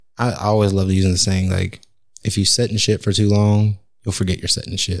I always love using the saying, like, if you sit in shit for too long, you'll forget you're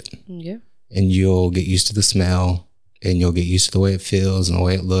sitting in shit. Yeah. And you'll get used to the smell, and you'll get used to the way it feels and the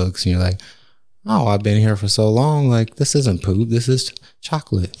way it looks. And you're like, oh, I've been here for so long. Like, this isn't poop. This is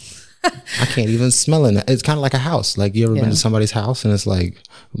chocolate. I can't even smell it. It's kind of like a house. Like, you ever been to somebody's house and it's like,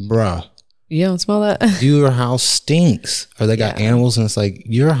 bruh, you don't smell that? your house stinks. Or they got animals and it's like,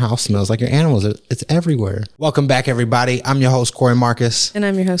 your house smells like your animals. It's everywhere. Welcome back, everybody. I'm your host, Corey Marcus. And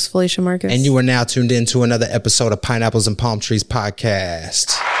I'm your host, Felicia Marcus. And you are now tuned in to another episode of Pineapples and Palm Trees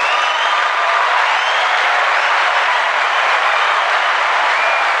podcast.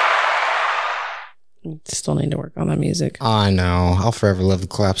 Still need to work on that music. I know. I'll forever love the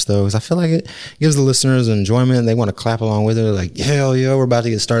claps, though, because I feel like it gives the listeners enjoyment. They want to clap along with it. Like, hell yeah, we're about to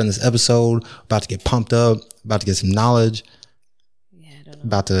get started in this episode. About to get pumped up. About to get some knowledge. Yeah, I don't know.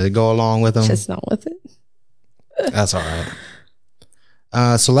 About to go along with them. Just not with it. That's all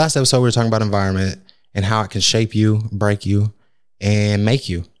right. So last episode, we were talking about environment and how it can shape you, break you, and make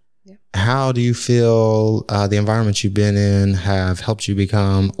you. Yeah. How do you feel the environment you've been in have helped you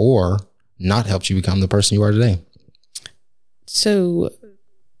become, or not helped you become, the person you are today? So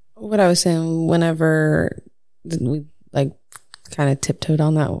what I was saying, whenever we like kind of tiptoed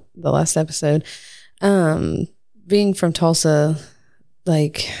on that the last episode, being from Tulsa,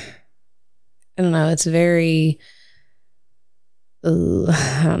 like, I don't know, it's very, I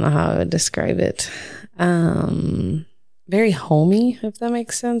don't know how I would describe it. Very homey, if that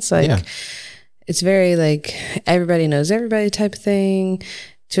makes sense. Like, it's very like everybody knows everybody type of thing.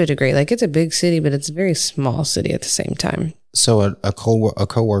 To a degree, like, it's a big city, but it's a very small city at the same time. So a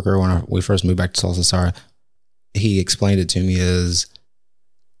coworker, when we first moved back to Tulsa, he explained it to me as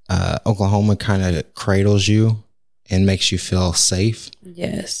Oklahoma kind of cradles you and makes you feel safe.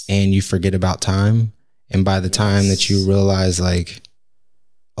 Yes. And you forget about time. And by the time that you realize, like,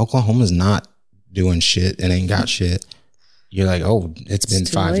 Oklahoma's not doing shit and ain't got shit, you're like, oh, it's been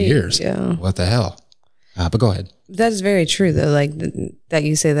 5 years. Yeah. What the hell? But go ahead. That is very true, though. Like that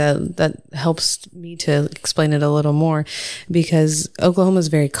you say that helps me to explain it a little more, because Oklahoma is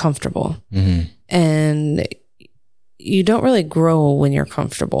very comfortable, and you don't really grow when you're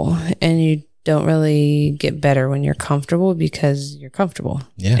comfortable, and you don't really get better when you're comfortable because you're comfortable,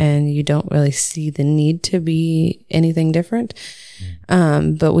 and you don't really see the need to be anything different.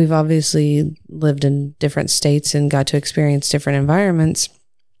 But we've obviously lived in different states and got to experience different environments,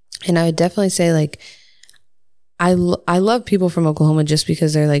 and I would definitely say, like, I love people from Oklahoma just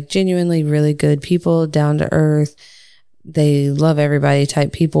because they're, like, genuinely really good people, down to earth. They love everybody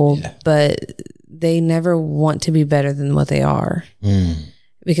type people, but they never want to be better than what they are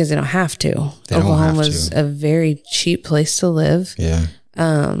because they don't have to. Oklahoma's a very cheap place to live. Yeah.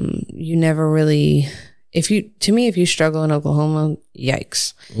 You never really, if you struggle in Oklahoma,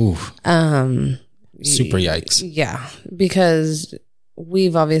 yikes. Oof. Super yikes. Yeah. Because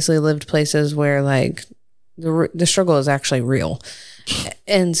we've obviously lived places where, like, the struggle is actually real.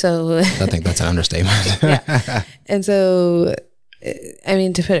 And so I think that's an understatement. Yeah. And so, I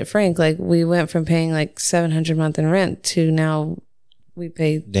mean, to put it frank, like, we went from paying like $700 a month in rent to now we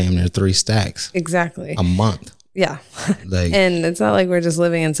pay damn near 3 stacks exactly a month. Yeah. Like, and it's not like we're just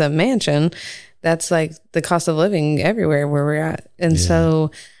living in some mansion. That's like the cost of living everywhere where we're at. And so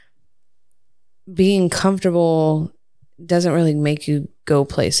being comfortable doesn't really make you go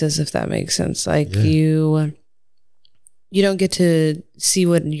places, if that makes sense. Like, you don't get to see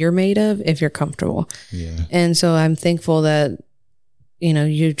what you're made of if you're comfortable. Yeah. And so I'm thankful that, you know,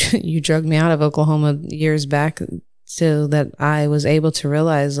 you drugged me out of Oklahoma years back so that I was able to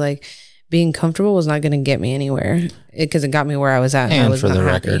realize, like, being comfortable was not going to get me anywhere, because it got me where I was at. And I was for the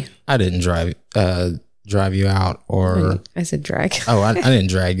happy. record, I didn't drive you out, or I said drag. Oh, I didn't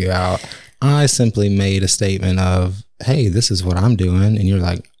drag you out. I simply made a statement of, hey, this is what I'm doing. And you're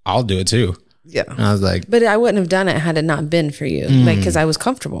like, I'll do it too. Yeah. And I was like, but I wouldn't have done it had it not been for you. Like, because I was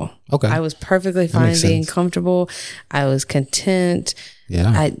comfortable. Okay. I was perfectly fine being comfortable. I was content.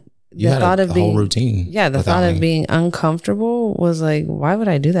 Yeah. You had a whole routine. Yeah. The thought of being uncomfortable was like, why would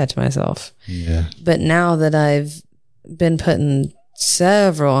I do that to myself? Yeah. But now that I've been put in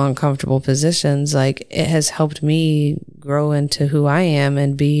several uncomfortable positions, like, it has helped me grow into who I am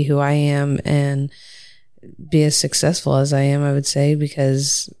and be who I am and be as successful as I am, I would say,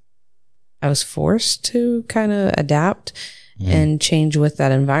 because I was forced to kind of adapt and change with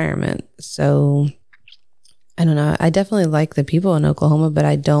that environment. So I don't know. I definitely like the people in Oklahoma, but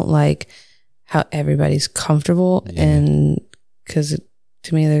I don't like how everybody's comfortable, and because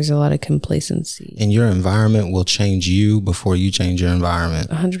to me, there's a lot of complacency. And your environment will change you before you change your environment.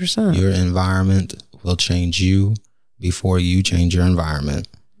 100%. Your environment will change you before you change your environment.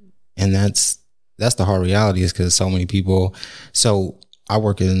 And that's the hard reality, is because so many people. So I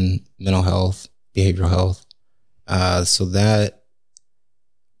work in mental health, behavioral health. So that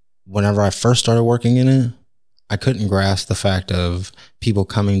whenever I first started working in it, I couldn't grasp the fact of people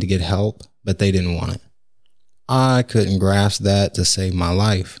coming to get help, but they didn't want it. I couldn't grasp that to save my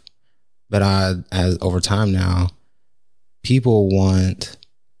life. But as over time now, people want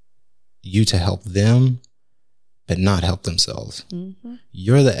you to help them, but not help themselves. Mm-hmm.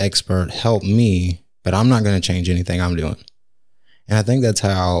 You're the expert. Help me, but I'm not going to change anything I'm doing. And I think that's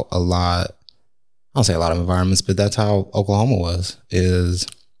how I don't say a lot of environments, but that's how Oklahoma was, is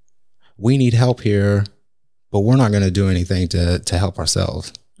we need help here, but we're not going to do anything to help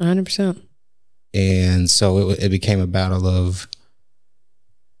ourselves. 100%. And so it became a battle of,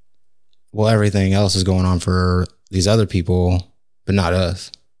 well, everything else is going on for these other people, but not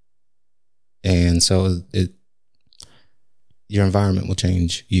us. And so your environment will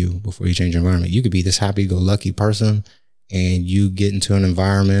change you before you change your environment. You could be this happy-go-lucky person, and you get into an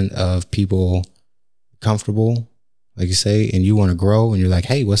environment of people comfortable, like you say, and you want to grow, and you're like,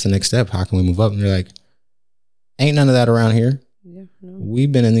 hey, what's the next step? How can we move up? And you're like, ain't none of that around here. Yeah, no.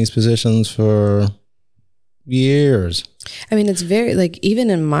 We've been in these positions for years. I mean, it's very, like, even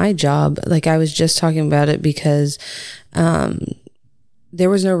in my job, like I was just talking about it because there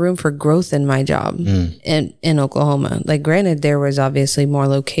was no room for growth in my job in Oklahoma. Like, granted, there was obviously more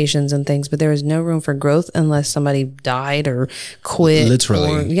locations and things, but there was no room for growth unless somebody died or quit.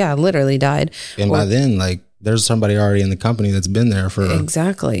 Literally died. And by then, like, there's somebody already in the company that's been there for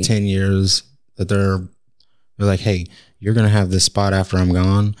 10 years that they're like, hey, you're going to have this spot after I'm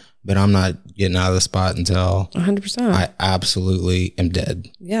gone, but I'm not getting out of the spot until 100%. I absolutely am dead.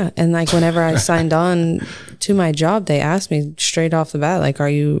 Yeah. And like, whenever I signed on to my job, they asked me straight off the bat, like, are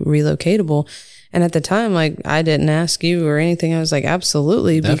you relocatable? And at the time, like, I didn't ask you or anything. I was like,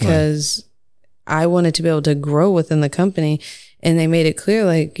 absolutely. Definitely. Because I wanted to be able to grow within the company. And they made it clear,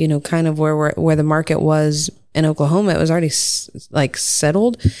 like, you know, kind of where the market was in Oklahoma, it was already like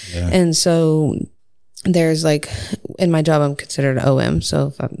settled. Yeah. And so there's, like, in my job, I'm considered an OM.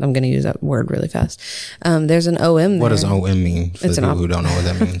 So I'm going to use that word really fast. There's an OM there. What does OM mean for the people who don't know what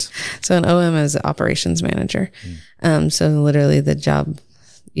that means? So an OM is operations manager. So literally the job,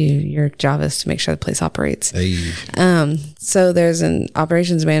 your job is to make sure the place operates. Hey. So there's an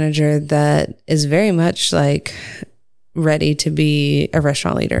operations manager that is very much like ready to be a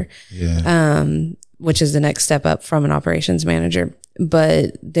restaurant leader. Yeah. Which is the next step up from an operations manager.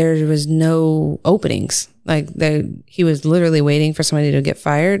 But there was no openings. Like, he was literally waiting for somebody to get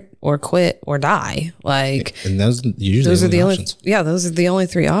fired or quit or die. Like, and those are the only options. Those are the only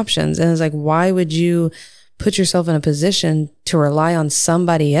three options. And it's like, why would you put yourself in a position to rely on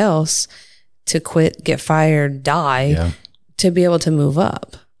somebody else to quit, get fired, die, to be able to move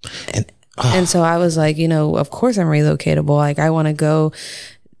up? And so I was like, you know, of course I'm relocatable. Like, I want to go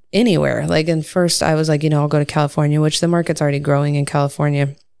anywhere. Like, and first I was like, you know, I'll go to California, which the market's already growing in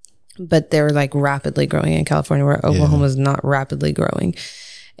California, but they're like rapidly growing in California, where Oklahoma is not rapidly growing.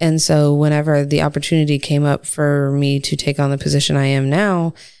 And so whenever the opportunity came up for me to take on the position I am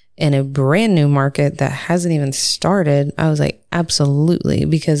now in a brand new market that hasn't even started, I was like, absolutely,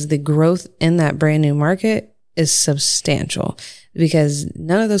 because the growth in that brand new market is substantial, because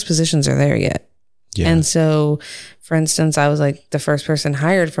none of those positions are there yet. Yeah. And so, for instance, I was like the first person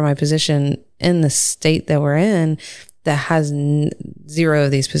hired for my position in the state that we're in that has zero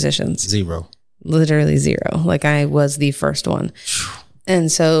of these positions. Zero. Literally zero. Like, I was the first one.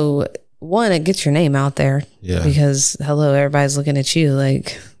 And so, one, it gets your name out there. Yeah. Because, hello, everybody's looking at you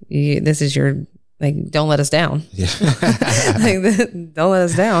like, this is your, like, don't let us down. Yeah. Like, don't let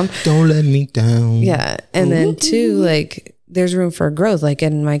us down. Don't let me down. Yeah. And then two, like, there's room for growth. Like,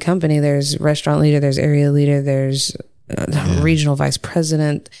 in my company, there's restaurant leader, there's area leader, there's regional vice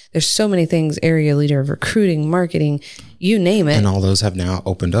president. There's so many things, area leader of recruiting, marketing, you name it. And all those have now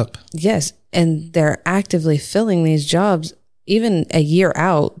opened up. Yes. And they're actively filling these jobs even a year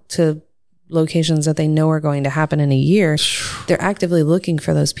out to locations that they know are going to happen in a year. They're actively looking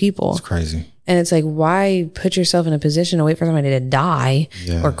for those people. It's crazy. And it's like, why put yourself in a position to wait for somebody to die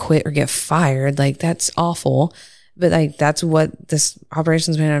or quit or get fired? Like, that's awful. But like, that's what this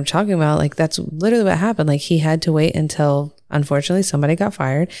operations manager I'm talking about. Like, that's literally what happened. Like, he had to wait until, unfortunately, somebody got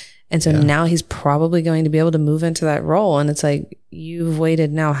fired. And so now he's probably going to be able to move into that role. And it's like, you've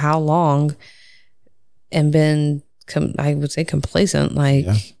waited now how long and been, I would say, complacent. Like,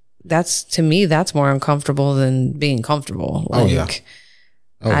 that's, to me, that's more uncomfortable than being comfortable. Like,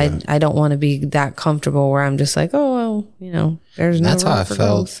 I don't want to be that comfortable where I'm just like, oh, well, you know, there's no. That's how I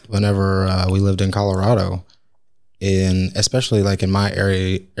felt whenever we lived in Colorado. especially like in my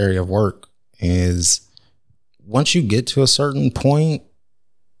area of work, is once you get to a certain point,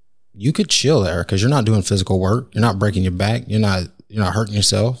 you could chill there because you're not doing physical work. You're not breaking your back. You're not hurting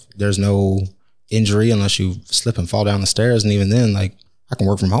yourself. There's no injury unless you slip and fall down the stairs. And even then, like, I can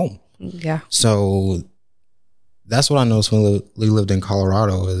work from home. Yeah. So that's what I noticed when we lived in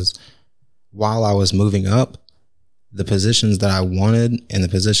Colorado is while I was moving up, the positions that I wanted and the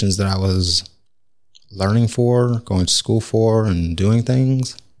positions that I was learning for, going to school for, and doing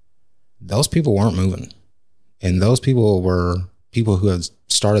things, those people weren't moving. And those people were people who had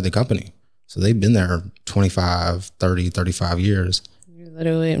started the company. So they've been there 25, 30, 35 years. You're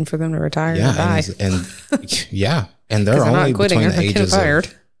literally waiting for them to retire and die. And yeah. And they're only between the ages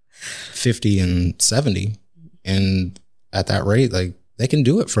of 50 and 70. And at that rate, like, they can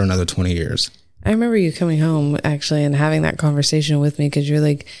do it for another 20 years. I remember you coming home actually and having that conversation with me because you're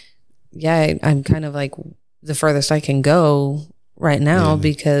like, yeah, I'm kind of like the furthest I can go right now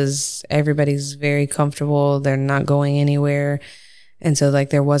because everybody's very comfortable. They're not going anywhere. And so like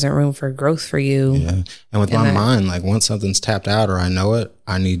there wasn't room for growth for you. Yeah. And with my mind, like once something's tapped out or I know it,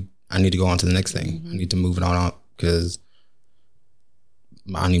 I need to go on to the next thing. Mm-hmm. I need to move it on up because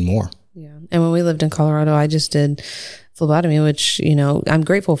I need more. Yeah. And when we lived in Colorado, I just did phlebotomy, which, you know, I'm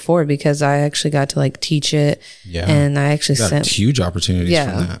grateful for because I actually got to like teach it. Yeah. And I actually got huge opportunities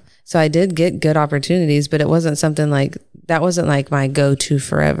from that. So I did get good opportunities, but it wasn't something like, that wasn't like my go-to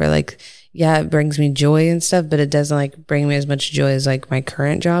forever. Like, yeah, it brings me joy and stuff, but it doesn't like bring me as much joy as like my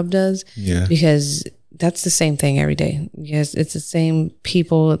current job does. Yeah. Because that's the same thing every day. Yes, it's the same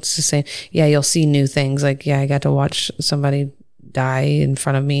people. It's the same. Yeah, you'll see new things. Like, yeah, I got to watch somebody die in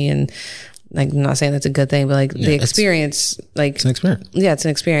front of me, and like, I'm not saying that's a good thing, but like the experience, like it's an experience. Yeah, it's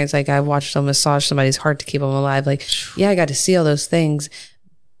an experience. Like I watched them massage somebody's heart to keep them alive. Like, yeah, I got to see all those things.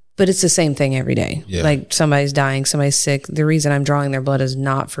 But it's the same thing every day. Yeah. Like somebody's dying, somebody's sick. The reason I'm drawing their blood is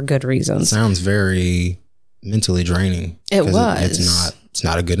not for good reasons. It sounds very mentally draining. It was. It's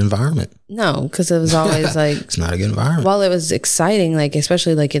not a good environment. No, because it was always like it's not a good environment. While it was exciting, like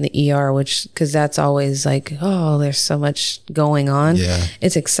especially like in the ER, which because that's always like, oh, there's so much going on. Yeah,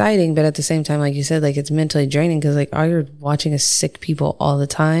 it's exciting, but at the same time, like you said, like it's mentally draining because like you're watching a sick people all the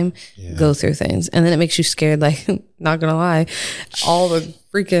time go through things, and then it makes you scared. Like, not gonna lie, all the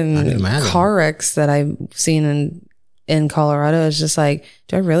freaking car wrecks that I've seen in Colorado is just like,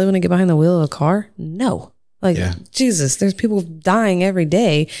 do I really want to get behind the wheel of a car? No. Like, Jesus, there's people dying every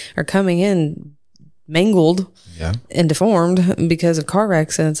day or coming in mangled and deformed because of car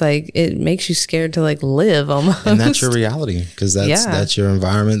wrecks. And it's like, it makes you scared to like live almost. And that's your reality because that's your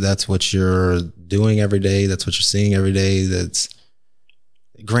environment. That's what you're doing every day. That's what you're seeing every day. That's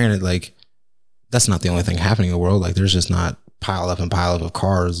granted, like, that's not the only thing happening in the world. Like, there's just not pile up of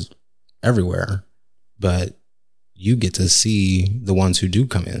cars everywhere. But you get to see the ones who do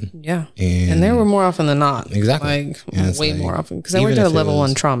come in. Yeah. And there were more often than not. Exactly. Like way more often. Because I worked at a level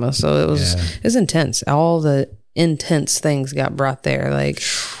 1 trauma. So it was intense. All the intense things got brought there. Like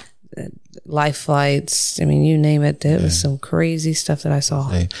life flights. I mean, you name it. It was some crazy stuff that I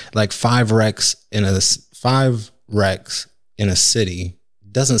saw. Like 5 wrecks in a city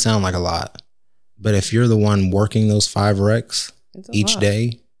doesn't sound like a lot. But if you're the one working those 5 wrecks each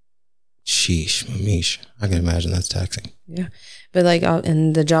day, sheesh, meesh. I can imagine that's taxing. Yeah. But like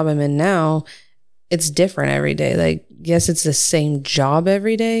in the job I'm in now, it's different every day. Like, yes, it's the same job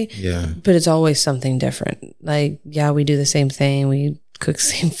every day. Yeah. But it's always something different. Like, yeah, we do the same thing. We cook the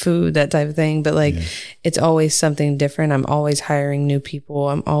same food, that type of thing. But like, it's always something different. I'm always hiring new people.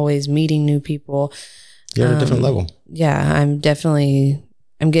 I'm always meeting new people. You're at a different level. Yeah. I'm getting,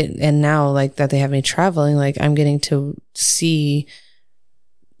 and now like that they have me traveling, like I'm getting to see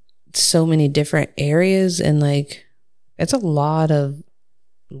so many different areas, and like it's a lot of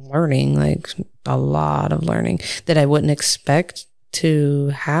learning, like a lot of learning that I wouldn't expect to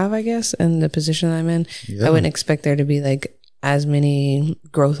have, I guess, in the position I'm in. I wouldn't expect there to be like as many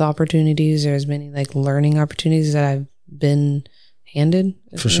growth opportunities or as many like learning opportunities that I've been handed.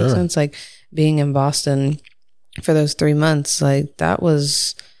 For sure. Sense. Like being in Boston for those 3 months, like that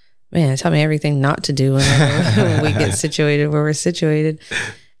was, man, it taught me everything not to do when we get situated where we're situated.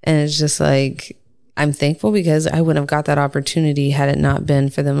 And it's just like, I'm thankful because I wouldn't have got that opportunity had it not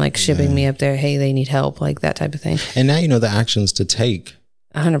been for them like shipping me up there. Hey, they need help, like that type of thing. And now you know the actions to take.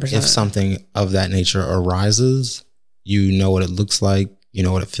 100%. If something of that nature arises, you know what it looks like. You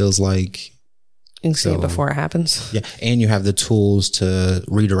know what it feels like. You can see it before it happens. Yeah. And you have the tools to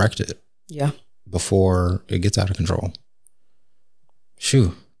redirect it. Yeah. Before it gets out of control.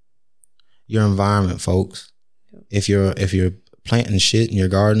 Shoo. Your environment, folks. If you're planting shit in your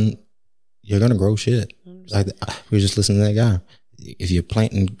garden, you're going to grow shit. Like we were just listening to that guy. If you're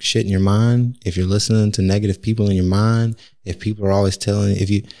planting shit in your mind, if you're listening to negative people in your mind, if people are always telling, if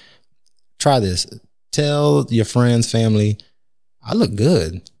you try this, tell your friends, family, I look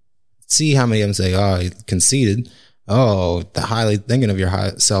good. See how many of them say, oh, you conceited. Oh, the highly thinking of your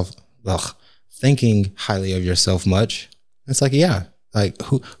self, thinking highly of yourself much. It's like, yeah, like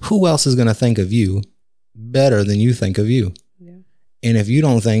who else is going to think of you better than you think of you? Yeah. And if you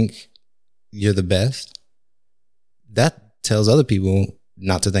don't think you're the best, that tells other people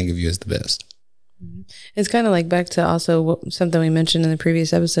not to think of you as the best. It's kind of like back to also something we mentioned in the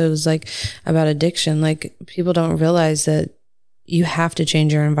previous episodes, like about addiction. Like people don't realize that you have to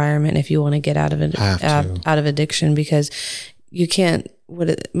change your environment if you want to get out of it, out of addiction, because you can't.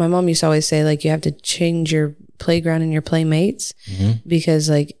 My mom used to always say, like, you have to change your playground and your playmates, because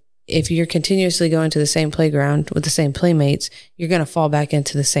like if you're continuously going to the same playground with the same playmates, you're going to fall back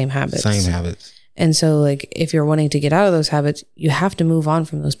into the same habits. And so, like, if you're wanting to get out of those habits, you have to move on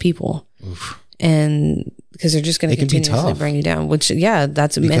from those people. Oof. And because they're just going to continuously bring you down, which,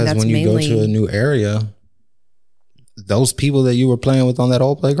 that's when you mainly go to a new area, those people that you were playing with on that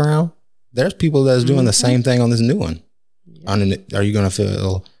old playground, there's people that's doing the same thing on this new one. Yeah. Are you going to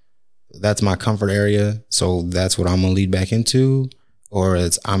feel that's my comfort area, so that's what I'm going to lead back into? Or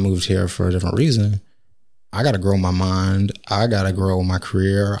it's I moved here for a different reason. I got to grow my mind. I got to grow my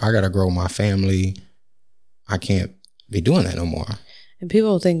career. I got to grow my family. I can't be doing that no more. And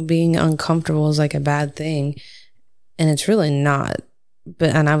people think being uncomfortable is like a bad thing. And it's really not.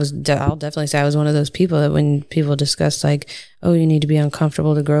 And I'll definitely say I was one of those people that when people discuss like, oh, you need to be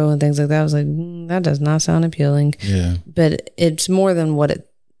uncomfortable to grow and things like that, I was like, that does not sound appealing. Yeah. But it's more than what it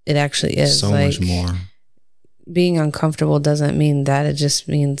actually is. So like, much more. Being uncomfortable doesn't mean that. It just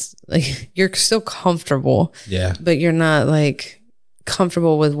means like you're still comfortable. Yeah. But you're not like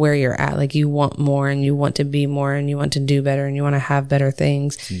comfortable with where you're at. Like you want more and you want to be more and you want to do better and you want to have better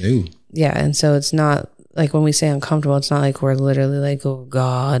things. It's new. Yeah. And so it's not like when we say uncomfortable, it's not like we're literally like, oh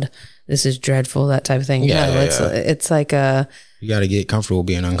God, this is dreadful, that type of thing. Yeah. It's like you got to get comfortable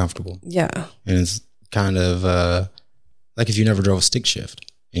being uncomfortable. Yeah. And it's kind of like if you never drove a stick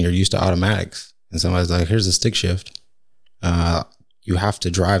shift and you're used to automatics. And somebody's like, here's a stick shift. You have to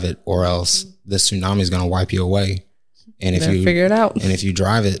drive it or else this tsunami is going to wipe you away. And if you figure it out, and if you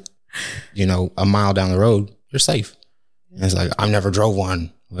drive it, a mile down the road, you're safe. And it's like, I've never drove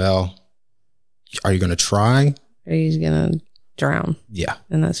one. Well, are you going to try? Or are you going to drown? Yeah.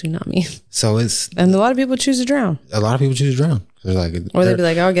 In that tsunami. So and a lot of people choose to drown. A lot of people choose to drown. Or they'd be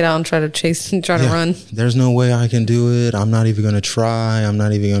like, I'll get out and try to run. There's no way I can do it. I'm not even going to try. I'm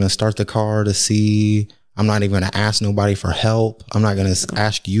not even going to start the car to see. I'm not even going to ask nobody for help. I'm not going to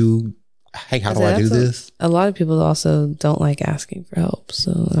ask you, hey, how do I do this? A lot of people also don't like asking for help.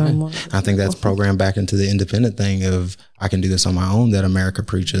 So I think that's programmed back into the independent thing of I can do this on my own that America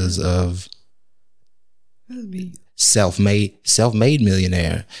preaches of self-made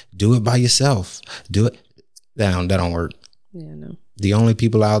millionaire. Do it by yourself. Do it. That don't work. Yeah, no. The only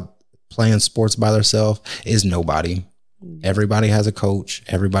people out playing sports by themselves is nobody. Everybody has a coach.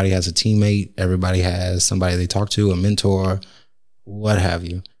 Everybody has a teammate. Everybody has somebody they talk to, a mentor, what have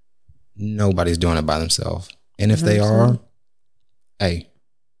you. Nobody's doing it by themselves. And if 100%. They are, hey,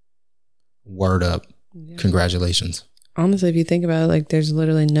 word up. Yeah. Congratulations. Honestly, if you think about it, like there's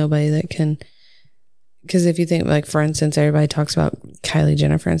literally nobody that can, because if you think like, for instance, everybody talks about Kylie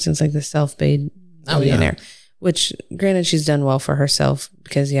Jenner, for instance, like the self-made billionaire. Yeah. Which, granted, she's done well for herself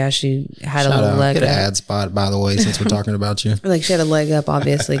because, she had a little leg up. Get an ad spot, by the way, since we're talking about you. Like, she had a leg up,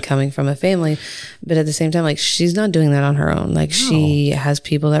 obviously, coming from a family. But at the same time, like, she's not doing that on her own. Like, she has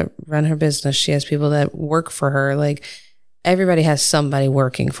people that run her business. She has people that work for her. Like, everybody has somebody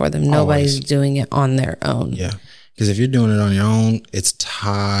working for them. Nobody's doing it on their own. Yeah. Because if you're doing it on your own, it's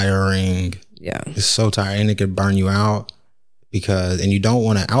tiring. Yeah. It's so tiring. And it could burn you out and you don't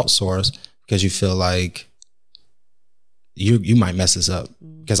want to outsource because you feel like you might mess this up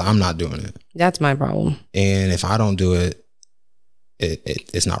because I'm not doing it. That's my problem. And if I don't do it,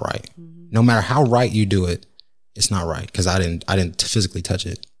 it's not right. Mm-hmm. No matter how right you do it, it's not right because I didn't physically touch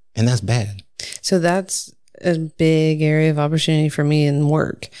it, and that's bad. So that's a big area of opportunity for me in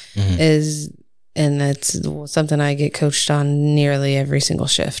work and that's something I get coached on nearly every single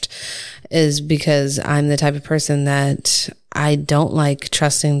shift, is because I'm the type of person that I don't like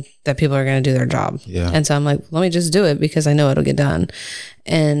trusting that people are going to do their job. Yeah. And so I'm like, let me just do it because I know it'll get done.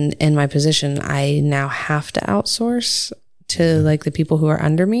 And in my position, I now have to outsource to like the people who are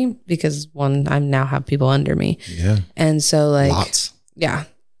under me because I now have people under me. Yeah. And so like, lots. Yeah.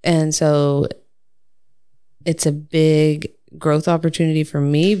 And so it's a big growth opportunity for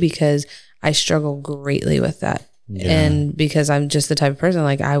me because I struggle greatly with that. And because I'm just the type of person,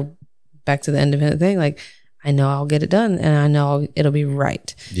 like back to the independent thing, like I know I'll get it done and I know it'll be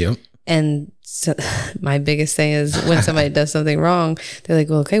right. Yep. And so my biggest thing is when somebody does something wrong, they're like,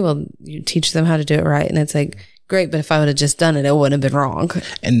 well, okay, well, you teach them how to do it right. And it's like, great, but if I would have just done it, it wouldn't have been wrong.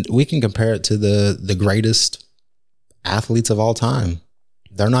 And we can compare it to the greatest athletes of all time.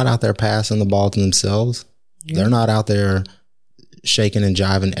 They're not out there passing the ball to themselves. Yeah. They're not out there shaking and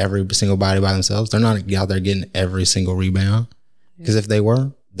jiving every single body by themselves. They're not out there getting every single rebound. Because if they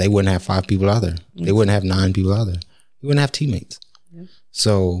were, they wouldn't have 5 people out there. They wouldn't have 9 people out there. You wouldn't have teammates. Yeah.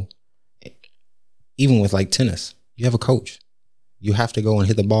 So even with like tennis, you have a coach. You have to go and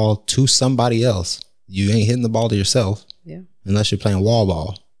hit the ball to somebody else. You ain't hitting the ball to yourself. Yeah. Unless you're playing wall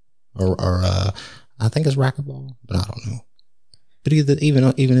ball or I think it's racquetball, but I don't know. But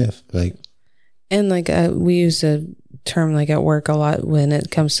even if like, and like we use a term like at work a lot when it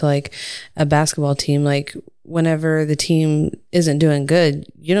comes to like a basketball team, like whenever the team isn't doing good,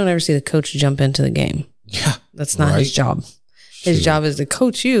 you don't ever see the coach jump into the game. Yeah. That's not his job. His job is to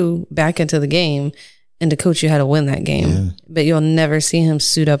coach you back into the game and to coach you how to win that game. Yeah. But you'll never see him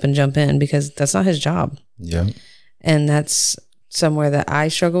suit up and jump in because that's not his job. Yeah. And that's somewhere that I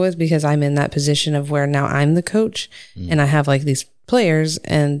struggle with because I'm in that position of where now I'm the coach and I have like these players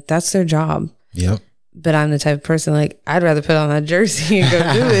and that's their job. Yep. But I'm the type of person like I'd rather put on that jersey and go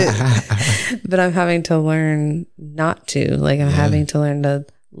do it. But I'm having to learn not to. Like I'm having to learn to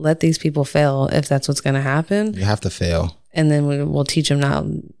let these people fail if that's what's going to happen. You have to fail. And then we'll teach them not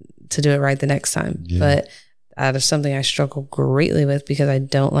to do it right the next time. Yeah. But that is something I struggle greatly with because I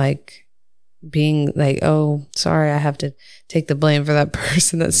don't like being like, oh, sorry, I have to take the blame for that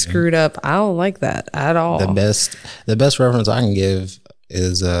person that screwed up. I don't like that at all. The best reference I can give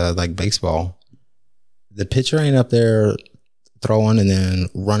is like baseball. The pitcher ain't up there throwing and then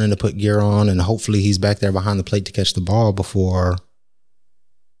running to put gear on, and hopefully he's back there behind the plate to catch the ball before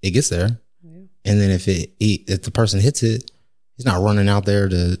it gets there. Yeah. And then if the person hits it, he's not running out there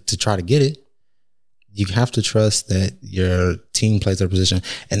to try to get it. You have to trust that your team plays their position.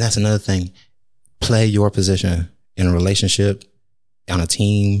 And that's another thing. Play your position in a relationship, on a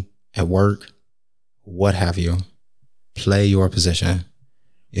team, at work, what have you. Play your position.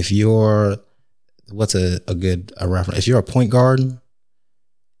 If you're, what's a good reference? If you're a point guard,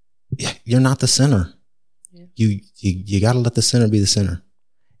 you're not the center. Yeah. You got to let the center be the center.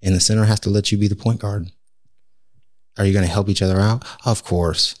 And the center has to let you be the point guard. Are you going to help each other out? Of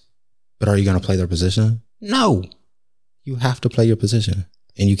course. But are you going to play their position? No. You have to play your position.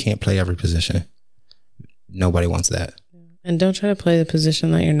 And you can't play every position. Nobody wants that. And don't try to play the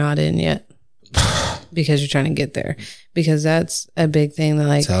position that you're not in yet. Because you're trying to get there. Because that's a big thing that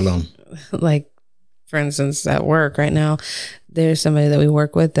like... Tell them. Like, for instance, at work right now, there's somebody that we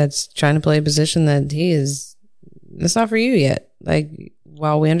work with that's trying to play a position that it's not for you yet. Like,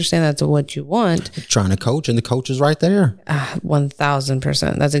 while we understand that's what you want. Trying to coach and the coach is right there.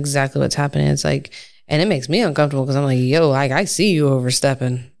 1000%. That's exactly what's happening. It's like, and it makes me uncomfortable because I'm like, yo, like I see you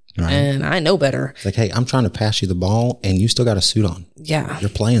overstepping and I know better. It's like, hey, I'm trying to pass you the ball and you still got a suit on. Yeah. You're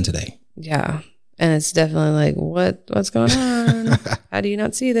playing today. Yeah. And it's definitely like, what's going on? How do you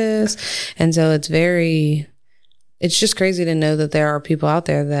not see this? And so it's just crazy to know that there are people out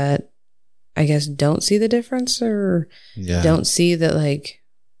there that I guess don't see the difference or don't see that like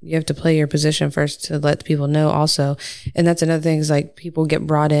you have to play your position first to let people know also. And that's another thing is like people get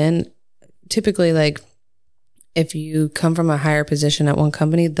brought in. Typically, like if you come from a higher position at one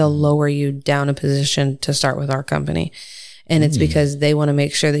company, they'll lower you down a position to start with our company. And it's because they want to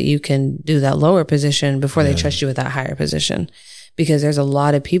make sure that you can do that lower position before they trust you with that higher position. Because there's a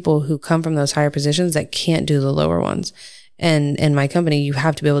lot of people who come from those higher positions that can't do the lower ones. And in my company, you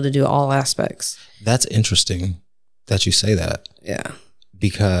have to be able to do all aspects. That's interesting that you say that. Yeah.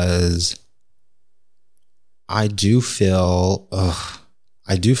 Because I do feel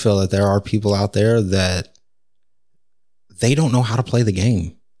that there are people out there that they don't know how to play the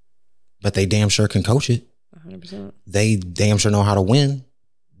game, but they damn sure can coach it. 100%. They damn sure know how to win.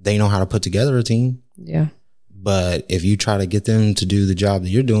 They know how to put together a team. Yeah. But if you try to get them to do the job that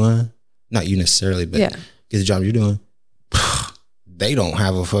you're doing, not you necessarily, but get the job you're doing, they don't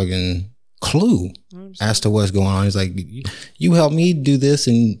have a fucking clue as to what's going on. It's like, you help me do this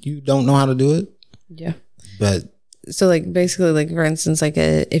and you don't know how to do it. Yeah. But so like basically like for instance, like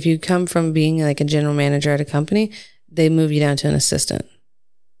if you come from being like a general manager at a company, they move you down to an assistant.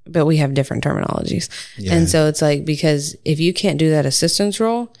 But we have different terminologies. Yeah. And so it's like, because if you can't do that assistant's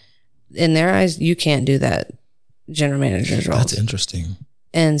role, in their eyes, you can't do that general manager's role. That's interesting.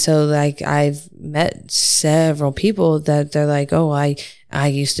 And so like I've met several people that they're like, oh, I I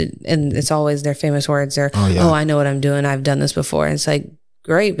used to, and it's always their famous words. Oh, I know what I'm doing. I've done this before. And it's like,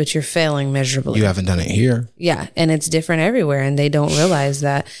 great, but you're failing miserably. You haven't done it here. Yeah. And it's different everywhere. And they don't realize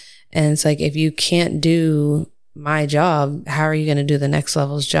that. And it's like, if you can't do my job, how are you going to do the next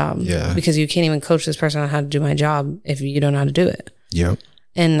level's job? Yeah. Because you can't even coach this person on how to do my job if you don't know how to do it. Yep.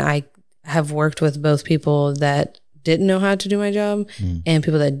 And I have worked with both people that didn't know how to do my job and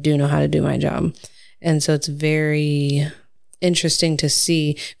people that do know how to do my job. And so it's very interesting to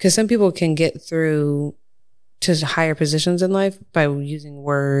see, because some people can get through to higher positions in life by using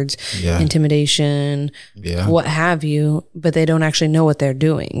words, intimidation, what have you, but they don't actually know what they're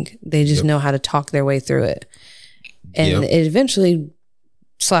doing. They just know how to talk their way through it. And it eventually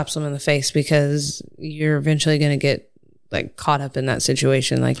slaps them in the face, because you're eventually going to get like caught up in that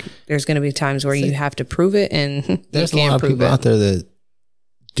situation. Like there's going to be times where you have to prove it, and there's a lot of people out there that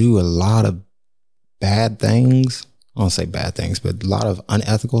do a lot of bad things. I don't say bad things, but a lot of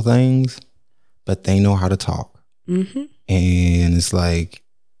unethical things, but they know how to talk. Mm-hmm. And it's like,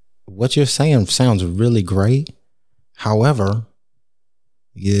 what you're saying sounds really great. However,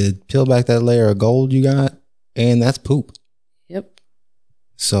 you peel back that layer of gold you got, and that's poop. Yep.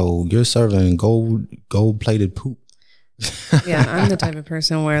 So you're serving gold-plated poop. Yeah, I'm the type of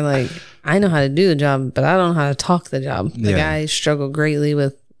person where like, I know how to do the job, but I don't know how to talk the job. Like I struggle greatly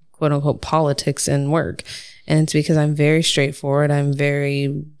with quote unquote politics and work. And it's because I'm very straightforward. I'm very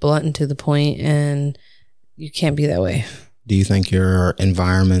blunt and to the point, and you can't be that way. Do you think your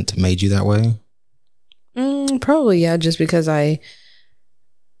environment made you that way? Probably, yeah. Just because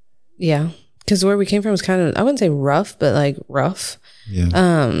because where we came from was kind of, I wouldn't say rough, but like rough.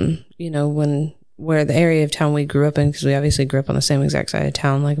 Yeah. Where the area of town we grew up in, because we obviously grew up on the same exact side of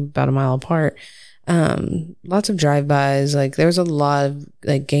town, like about a mile apart. Lots of drive-bys. Like there was a lot of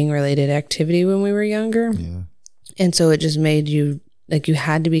like gang-related activity when we were younger. Yeah. And so it just made you, like you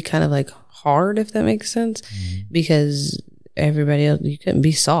had to be kind of like hard, if that makes sense, because everybody else, you couldn't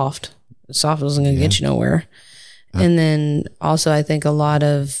be soft. Soft wasn't going to get you nowhere. And then also I think a lot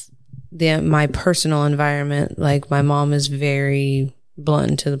of my personal environment, like my mom is very blunt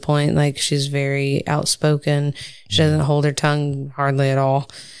and to the point. Like she's very outspoken. She doesn't hold her tongue hardly at all.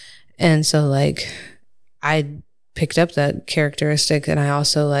 And so like I picked up that characteristic, and I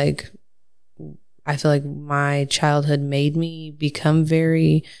also like, I feel like my childhood made me become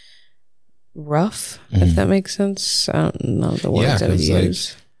very rough, if that makes sense. I don't know the words I would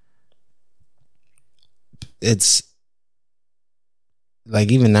use. It's like,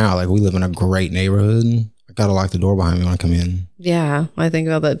 even now, like we live in a great neighborhood. I gotta lock the door behind me when I come in. Yeah, I think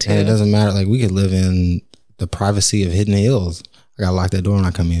about that too. And it doesn't matter. Like we could live in the privacy of Hidden Hills. I gotta lock that door when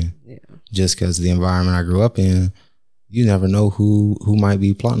I come in. Yeah. Just because the environment I grew up in, you never know who might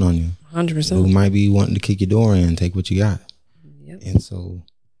be plotting on you. 100%. Who might be wanting to kick your door in and take what you got. Yep. And so,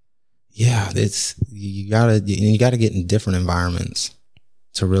 yeah, it's you gotta get in different environments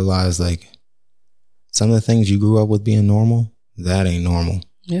to realize like some of the things you grew up with being normal, that ain't normal.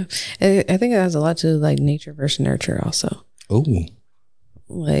 Yeah, I think it has a lot to do with like nature versus nurture also. Oh,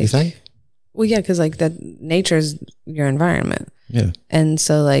 like you think? Well, yeah, because like that nature is your environment. Yeah. And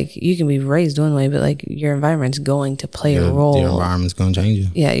so like you can be raised one way, but like your environment's going to play a role. Your environment's going to change you.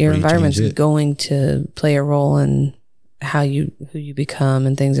 Yeah, your environment's going to play a role in who you become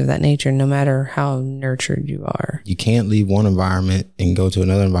and things of that nature, no matter how nurtured you are. You can't leave one environment and go to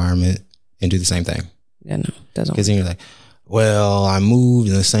another environment and do the same thing. Yeah, no, it doesn't. Because then you're like, well, I moved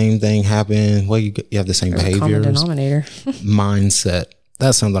and the same thing happened. Well, you have the same behaviors. Common denominator. Mindset.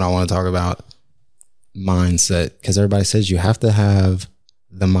 That's something I want to talk about. Mindset. Because everybody says you have to have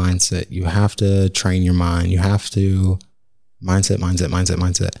the mindset. You have to train your mind. You have to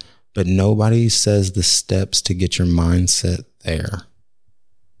mindset. But nobody says the steps to get your mindset there.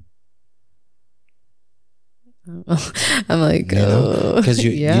 I'm like, because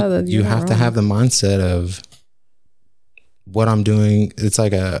you have to have the mindset of what I'm doing. It's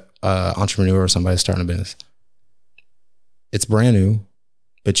like a entrepreneur or somebody starting a business. It's brand new,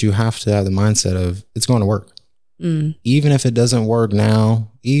 but you have to have the mindset of it's going to work. Even if it doesn't work now,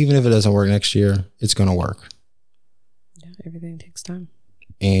 even if it doesn't work next year, it's going to work. Yeah, everything takes time.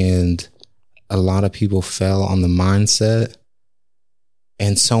 And a lot of people fell on the mindset,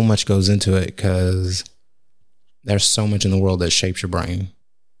 and so much goes into it because there's so much in the world that shapes your brain,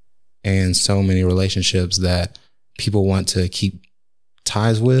 and so many relationships that people want to keep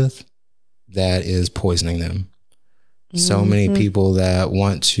ties with that is poisoning them. So many people that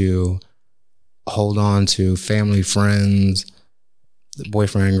want to hold on to family, friends,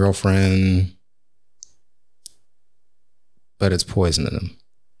 boyfriend, girlfriend, but it's poisoning them.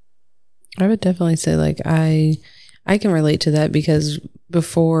 I would definitely say like I I can relate to that because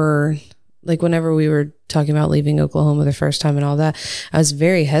before, like whenever we were talking about leaving Oklahoma the first time and all that, I was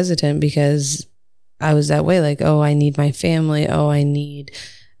very hesitant because I was that way. Like, oh, I need my family. Oh, I need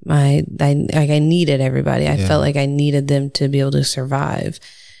I needed everybody. I felt like I needed them to be able to survive.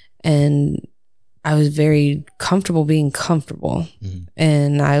 And I was very comfortable being comfortable. Mm-hmm.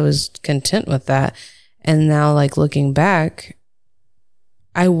 And I was content with that. And now, like looking back,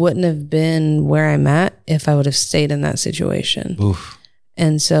 I wouldn't have been where I'm at if I would have stayed in that situation. Oof.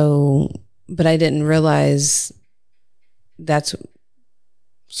 And so, but I didn't realize that's.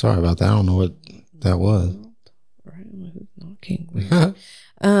 Sorry about that. I don't know what that was. Knocking.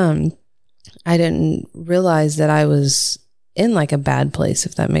 I didn't realize that I was in like a bad place,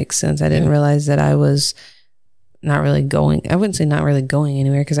 if that makes sense. I didn't realize that I was not really going. I wouldn't say not really going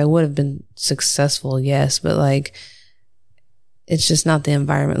anywhere because I would have been successful, yes, but like it's just not the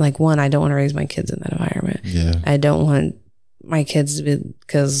environment. Like, one, I don't want to raise my kids in that environment. Yeah. I don't want my kids to be,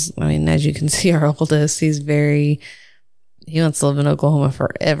 because I mean, as you can see, our oldest, he wants to live in Oklahoma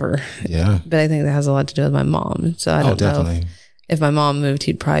forever. Yeah. But I think that has a lot to do with my mom. So I don't know if my mom moved,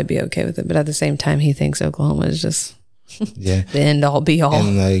 he'd probably be okay with it. But at the same time, he thinks Oklahoma is just the end all be all.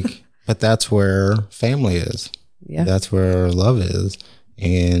 And like, but that's where family is. Yeah. That's where love is.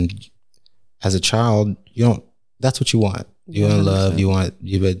 And as a child, that's what you want. You want love.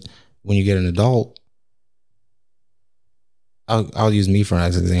 But when you get an adult, I'll use me for an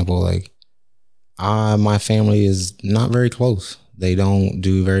example. Like, my family is not very close. They don't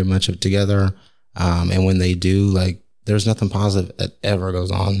do very much of together. And when they do, like, there's nothing positive that ever goes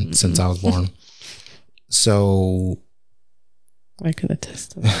on since I was born. So I can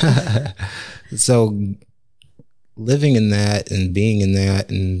attest to that. So living in that and being in that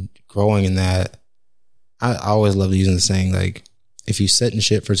and growing in that, I always love using the saying, like, if you sit in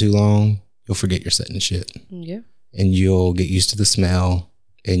shit for too long, you'll forget you're sitting in shit. Yeah. And you'll get used to the smell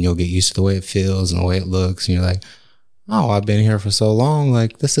and you'll get used to the way it feels and the way it looks. And you're like, oh, I've been here for so long.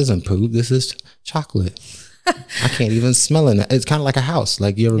 Like, this isn't poop. This is chocolate. I can't even smell it. It's kind of like a house.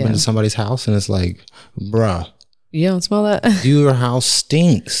 Like, you ever been to somebody's house and it's like, bruh, you don't smell that? Your house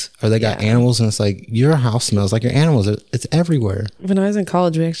stinks. Or they got animals and it's like, your house smells like your animals. It's everywhere. When I was in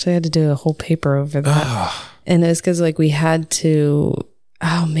college, we actually had to do a whole paper over that. And it's because like we had to,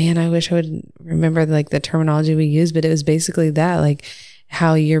 oh man, I wish I would remember like the terminology we used, but it was basically that, like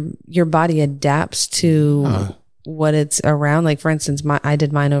how your body adapts to what it's around. Like, for instance, I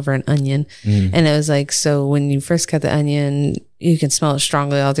did mine over an onion, and it was like, so when you first cut the onion, you can smell it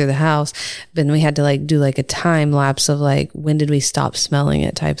strongly all through the house. But then we had to like do like a time lapse of like, when did we stop smelling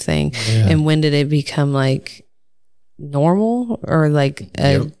it type thing, and when did it become like normal or like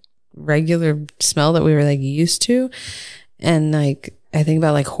a regular smell that we were like used to. And like, I think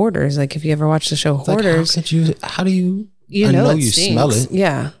about like Hoarders. Like, if you ever watch the show Hoarders, like, how do you I know you stinks. Smell it?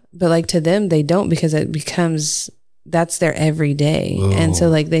 Yeah. But like to them, they don't, because it becomes, that's their everyday. Whoa. And so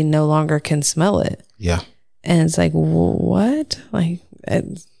like they no longer can smell it. Yeah. And it's like, what? Like,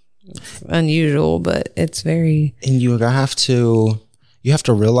 it's unusual, but it's very. And you have to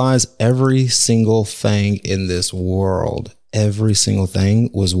realize every single thing in this world, every single thing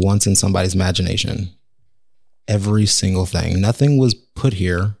was once in somebody's imagination. Every single thing. Nothing was put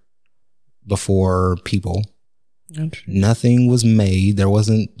here before people. Nothing was made. There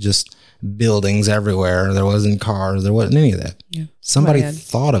wasn't just buildings everywhere. There wasn't cars. There wasn't any of that. Yeah. Somebody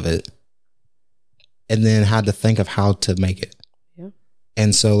thought of it and then had to think of how to make it. Yeah.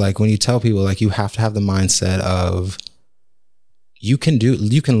 And so like when you tell people, like, you have to have the mindset of you can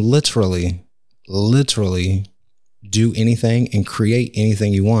literally do anything and create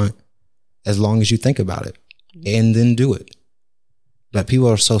anything you want as long as you think about it and then do it. But people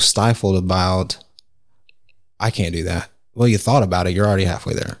are so stifled about, I can't do that. Well, you thought about it. You're already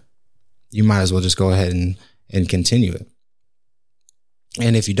halfway there. You might as well just go ahead and continue it.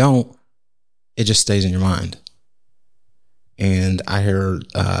 And if you don't, it just stays in your mind. And I hear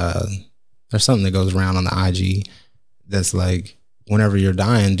there's something that goes around on the IG that's like, whenever you're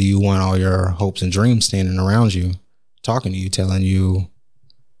dying, do you want all your hopes and dreams standing around you, talking to you, telling you,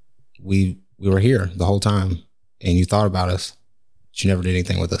 we were here the whole time and you thought about us, but you never did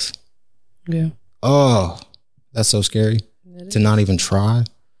anything with us. Yeah. Oh, that's so scary to not even try.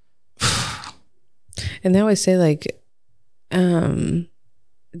 And they always say like,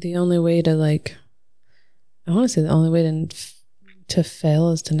 the only way to like, I want to say the only way to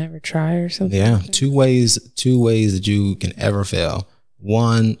fail is to never try or something. Yeah. Like two ways that you can ever fail.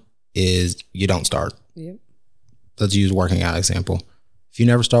 One is you don't start. Yep. Let's use working out example. If you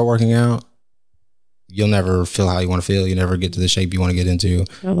never start working out, you'll never feel how you want to feel. You never get to the shape you want to get into.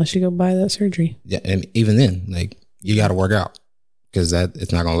 Unless you go buy that surgery. Yeah. And even then, like, you got to work out because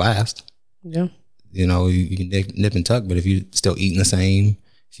it's not going to last. Yeah. You know, you can nip and tuck, but if you're still eating the same,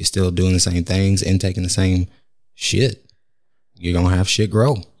 if you're still doing the same things and taking the same shit, you're going to have shit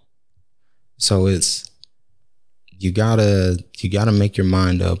grow. So you gotta make your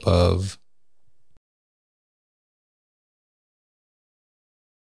mind up of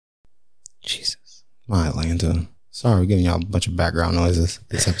Jesus. My Atlanta. Sorry, we're giving y'all a bunch of background noises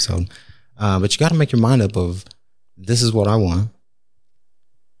this episode. But you got to make your mind up of, this is what I want.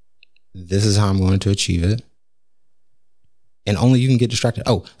 This is how I'm going to achieve it. And only you can get distracted.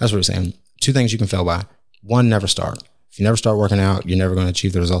 Oh, that's what we're saying. 2 things you can fail by. 1, never start. If you never start working out, you're never going to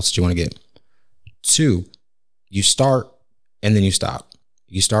achieve the results that you want to get. 2, you start and then you stop.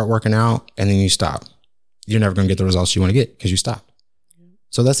 You start working out and then you stop. You're never going to get the results you want to get because you stopped.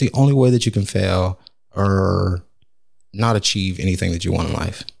 So that's the only way that you can fail or not achieve anything that you want in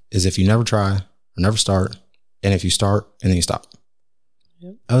life, is if you never try or never start, and if you start and then you stop.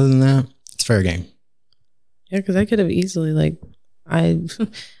 Yep. Other than that, it's fair game. Yeah, because I could have easily,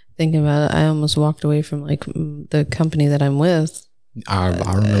 thinking about it, I almost walked away from the company that I'm with. I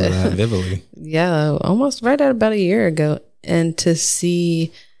remember that vividly. Yeah, almost right at about a year ago. And to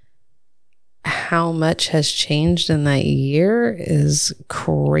see how much has changed in that year is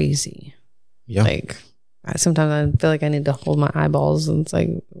crazy. Yeah. Sometimes I feel like I need to hold my eyeballs, and it's like,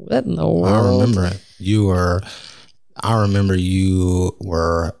 what in the world? I remember it. I remember you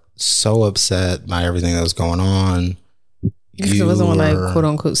were so upset by everything that was going on. Because it wasn't what I quote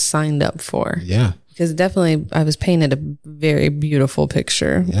unquote signed up for. Yeah. Because definitely I was painted a very beautiful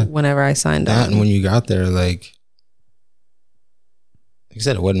picture whenever I signed up. And when you got there, like you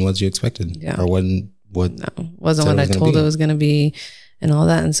said, it wasn't what you expected. Yeah. Or wasn't what I told it was going to be and all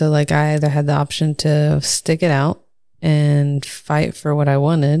that. And so I either had the option to stick it out and fight for what I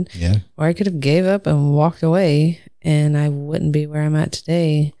wanted. Yeah. Or I could have gave up and walked away, and I wouldn't be where I'm at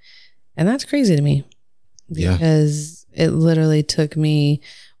today. And that's crazy to me. Because it literally took me,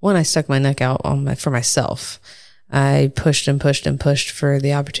 I stuck my neck out for myself. I pushed and pushed and pushed for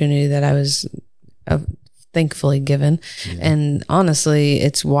the opportunity that I was thankfully given. Yeah. And honestly,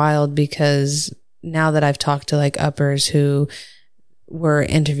 it's wild because now that I've talked to uppers who were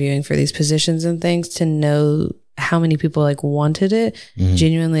interviewing for these positions and things, to know how many people wanted it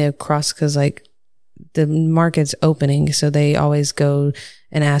genuinely across, because the market's opening. So they always go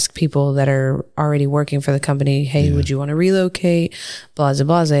and ask people that are already working for the company, hey, would you want to relocate? Blase,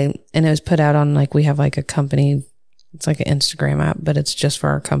 blase. And it was put out on we have a company, it's an Instagram app, but it's just for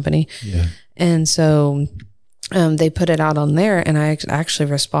our company. Yeah. And so they put it out on there, and I actually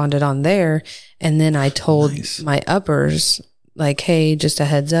responded on there. And then I told my uppers, hey, just a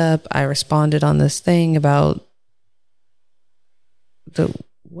heads up, I responded on this thing about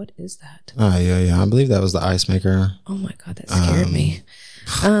what is that? Oh, yeah. I believe that was the ice maker. Oh my God, that scared me.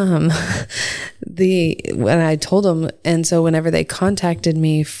 When I told them, and so whenever they contacted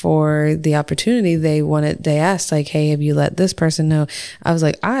me for the opportunity, they asked hey, have you let this person know? I was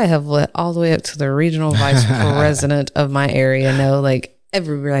I have let all the way up to the regional vice president of my area know,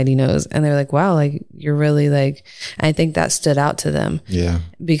 everybody knows. And they're wow, you're really I think that stood out to them. Yeah.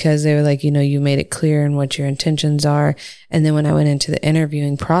 Because they were you made it clear and what your intentions are. And then when I went into the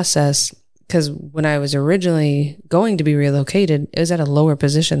interviewing process, because when I was originally going to be relocated, it was at a lower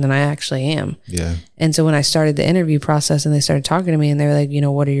position than I actually am. Yeah. And so when I started the interview process and they started talking to me, and they were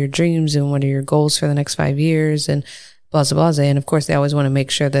what are your dreams and what are your goals for the next 5 years and blah, blah, blah. And of course, they always want to make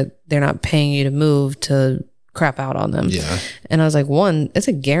sure that they're not paying you to move to crap out on them. Yeah. And I was one, it's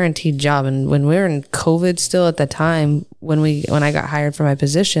a guaranteed job. And when we were in COVID still at the time, when I got hired for my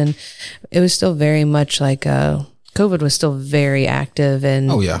position, it was still very much COVID was still very active,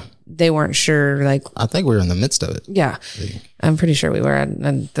 and oh yeah, they weren't sure. I think we were in the midst of it. Yeah. I'm pretty sure we were.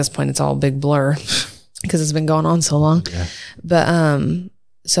 At this point, it's all a big blur because it's been going on so long. Yeah. But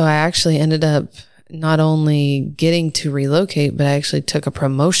so I actually ended up not only getting to relocate, but I actually took a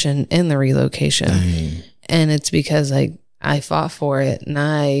promotion in the relocation. Dang. And it's because I fought for it, and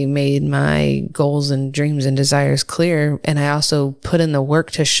I made my goals and dreams and desires clear. And I also put in the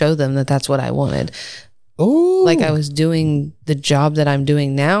work to show them that that's what I wanted. Ooh. I was doing the job that I'm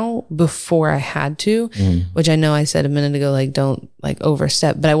doing now before I had to, which I know I said a minute ago, don't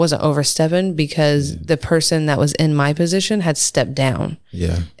overstep, but I wasn't overstepping because the person that was in my position had stepped down.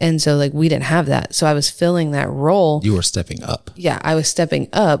 Yeah. And so we didn't have that. So I was filling that role. You were stepping up. Yeah. I was stepping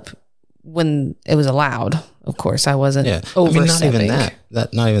up when it was allowed. Of course I wasn't overstepping. Not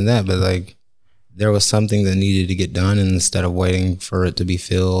even that, but there was something that needed to get done, and instead of waiting for it to be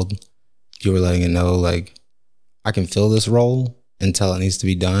filled, you were letting it know, I can fill this role until it needs to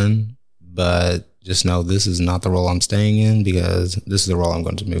be done, but just know this is not the role I'm staying in because this is the role I'm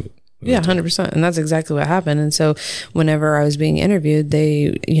going to move. Yeah, 100%. And that's exactly what happened. And so whenever I was being interviewed,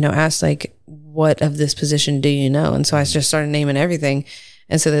 they, asked like, what of this position do you know? And so I just started naming everything.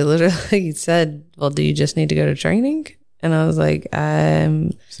 And so they literally said, well, do you just need to go to training? And I was like,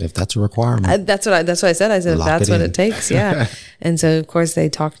 so if that's a requirement, that's what I said. I said, if that's what it takes. Yeah. And so of course they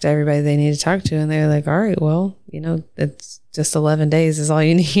talked to everybody they need to talk to. And they were like, all right, well, it's just 11 days is all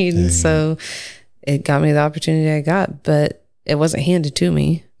you need. And so it got me the opportunity I got, but it wasn't handed to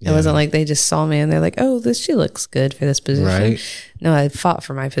me. It wasn't like they just saw me and they're like, oh, she looks good for this position. Right. No, I fought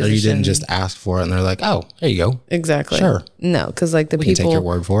for my position. Or you didn't just ask for it and they're like, oh, there you go. Exactly. Sure. No, because like we can take your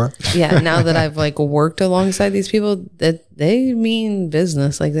word for it. Yeah. Now that I've like worked alongside these people, that they mean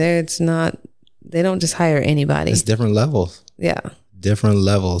business. Like they don't just hire anybody. It's different levels. Yeah. Different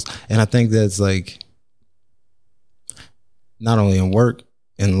levels. And I think that's like, not only in work,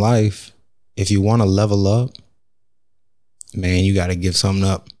 in life, if you want to level up, man, you got to give something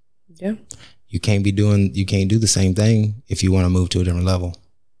up. Yeah. You can't do the same thing if you want to move to a different level.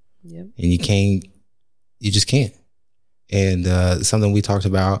 Yep. And you just can't. And something we talked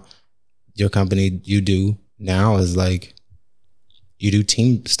about, your company, you do now is like, you do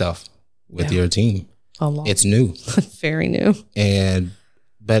team stuff with your team. A lot. It's new. Very new.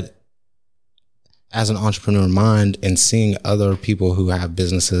 But as an entrepreneur mind and seeing other people who have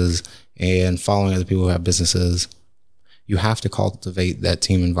businesses and following other people who have businesses, you have to cultivate that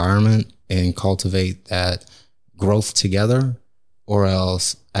team environment and cultivate that growth together, or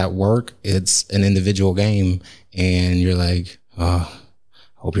else at work, it's an individual game and you're like, oh,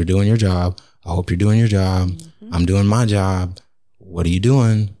 I hope you're doing your job. I hope you're doing your job. Mm-hmm. I'm doing my job. What are you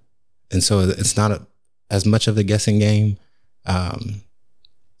doing? And so it's not as much of a guessing game. And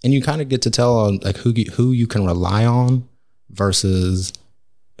you kind of get to tell like who you can rely on versus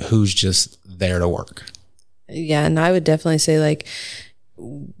who's just there to work. Yeah. And I would definitely say like,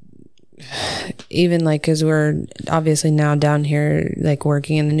 even like, cause we're obviously now down here, like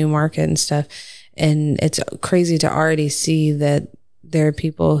working in the new market and stuff. And it's crazy to already see that there are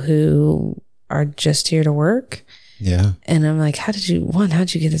people who are just here to work. Yeah. And I'm like, how'd you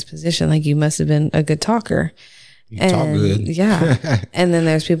get this position? Like you must've been a good talker. You talk good. Yeah. And then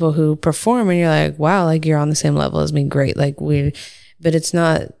there's people who perform and you're like, wow, like you're on the same level as me. Great. Like but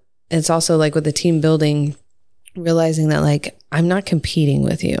it's also like with the team building, realizing that like, I'm not competing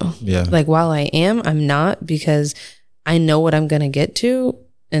with you. Yeah. Like while I am, I'm not, because I know what I'm going to get to,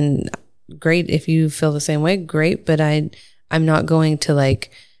 and great. If you feel the same way, great. But I'm not going to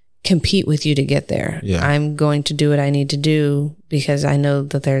like compete with you to get there. Yeah. I'm going to do what I need to do because I know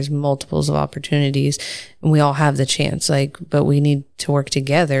that there's multiples of opportunities and we all have the chance, like, but we need to work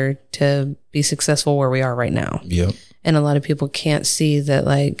together to be successful where we are right now. Yep. And a lot of people can't see that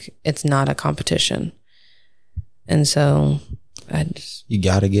like it's not a competition. And so you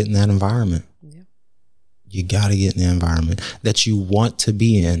got to get in that environment. Yeah. You got to get in the environment that you want to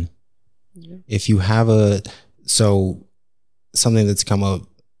be in. Yeah. If you have something that's come up,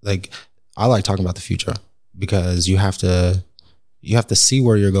 like I like talking about the future because you have to see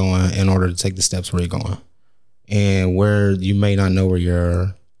where you're going in order to take the steps where you're going, and where you may not know where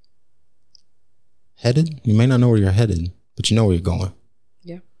you're headed. You may not know where you're headed, but you know where you're going.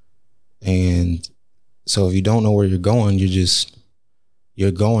 Yeah. And so if you don't know where you're going,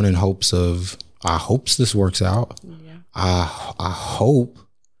 you're going in hopes of, I hope this works out. Yeah. I hope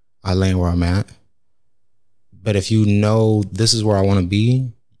I land where I'm at. But if you know this is where I want to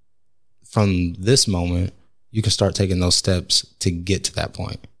be, from this moment, you can start taking those steps to get to that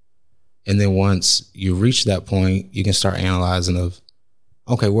point. And then once you reach that point, you can start analyzing of,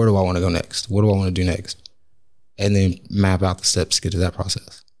 okay, where do I want to go next? What do I want to do next? And then map out the steps to get to that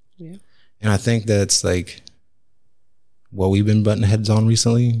process. Yeah. And I think that's like what we've been butting heads on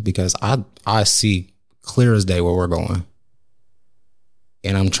recently, because I see clear as day where we're going.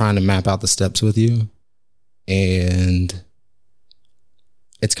 And I'm trying to map out the steps with you. And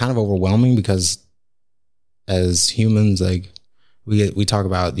it's kind of overwhelming because as humans, like we talk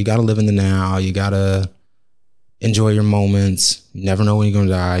about, you got to live in the now. You got to enjoy your moments. You never know when you're going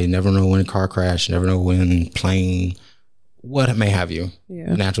to die. You never know when a car crash. You never know when plane, what it may have you,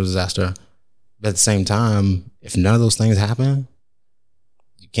 natural disaster. But at the same time, if none of those things happen,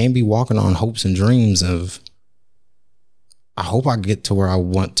 you can't be walking on hopes and dreams of, I hope I get to where I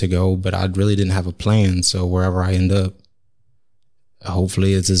want to go, but I really didn't have a plan. So wherever I end up,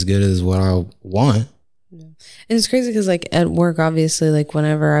 hopefully it's as good as what I want. Yeah. And it's crazy because like at work, obviously, like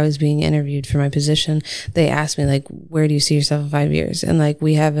whenever I was being interviewed for my position, they asked me like, where do you see yourself in 5 years? And like,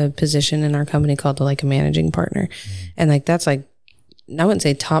 we have a position in our company called like a managing partner. Mm-hmm. And like, that's like I wouldn't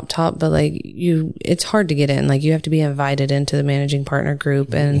say top, but like it's hard to get in. Like you have to be invited into the managing partner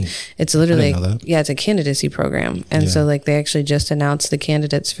group, and it's literally, it's a candidacy program. And so like they actually just announced the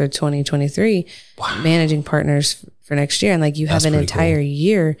candidates for 2023 managing partners for next year. And like you have an entire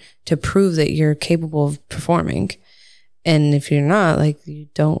year to prove that you're capable of performing. And if you're not, like you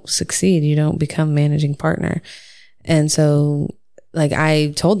don't succeed, you don't become managing partner. And so like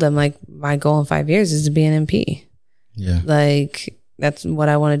I told them, like my goal in 5 years is to be an MP. Yeah. Like that's what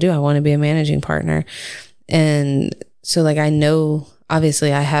I want to do. I want to be a managing partner. And so like, I know,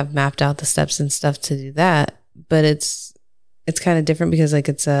 obviously I have mapped out the steps and stuff to do that, but it's kind of different because like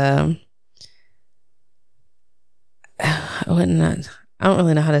it's I don't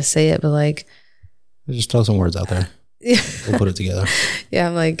really know how to say it, but like, just throw some words out there. We'll put it together. Yeah.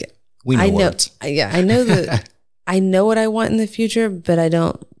 I'm like, we know words. Yeah. I know that I know what I want in the future, but I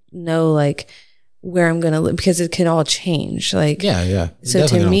don't know like where I'm going to live because it can all change. Like, yeah. So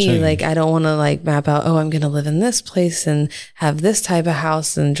to me, like, I don't want to like map out, oh, I'm going to live in this place and have this type of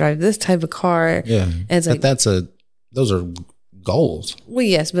house and drive this type of car. Yeah. And it's like, those are goals. Well,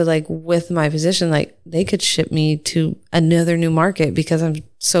 yes, but like with my position, like they could ship me to another new market because I'm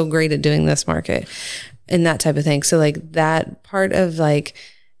so great at doing this market and that type of thing. So like that part of like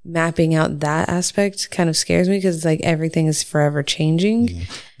mapping out that aspect kind of scares me because it's like everything is forever changing. Yeah.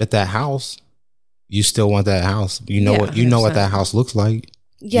 But that house, you still want that house. You know what that house looks like.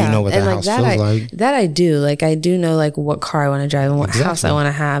 Yeah. You know what that house feels like. That I do. Like I do know like what car I want to drive and what house I want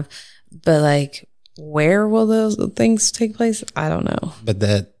to have. But like where will those things take place? I don't know. But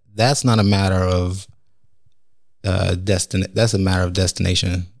that's not a matter of that's a matter of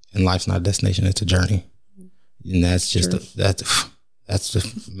destination. And life's not a destination, it's a journey. And that's just that's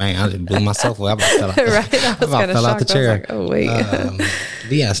just, man, I just blew myself away. I about fell out the chair. Like, oh, wait.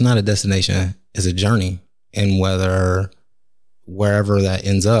 But yeah, it's not a destination. It's a journey. And wherever that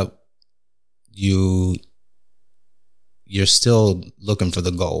ends up, you're still looking for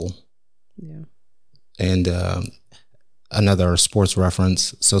the goal. Yeah. And another sports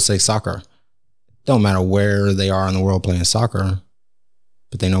reference. So say soccer. Don't matter where they are in the world playing soccer,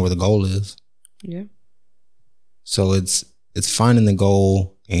 but they know where the goal is. Yeah. So it's finding the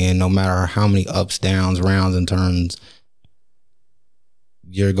goal, and no matter how many ups, downs, rounds, and turns,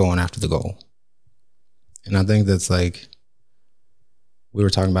 you're going after the goal. And I think that's like, we were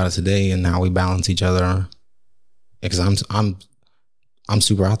talking about it today and how we balance each other. Because I'm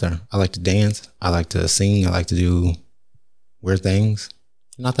super out there. I like to dance. I like to sing. I like to do weird things.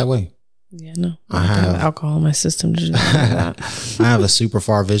 Not that way. Yeah, no. I have alcohol in my system to do that. I have a super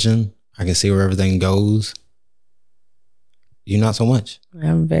far vision. I can see where everything goes. You not so much.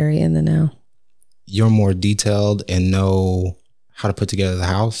 I'm very in the now. You're more detailed and know how to put together the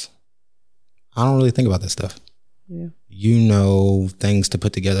house. I don't really think about that stuff. Yeah. You know things to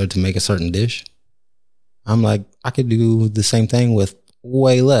put together to make a certain dish. I'm like, I could do the same thing with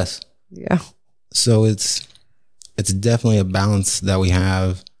way less. Yeah. So it's definitely a balance that we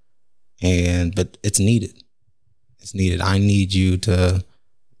have, but it's needed. It's needed. I need you to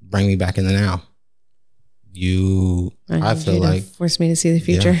bring me back in the now. I feel like force me to see the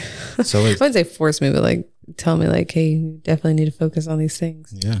future. Yeah. So I wouldn't say force me, but like tell me like, hey, you definitely need to focus on these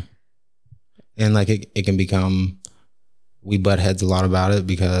things. Yeah. And like it can become, we butt heads a lot about it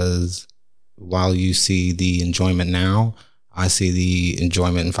because while you see the enjoyment now, I see the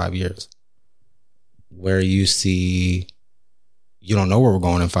enjoyment in 5 years. Where you see, you don't know where we're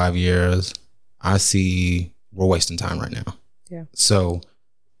going in 5 years, I see we're wasting time right now. Yeah. So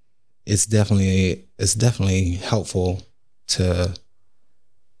it's definitely helpful to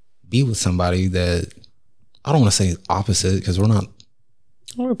be with somebody that, I don't want to say opposite because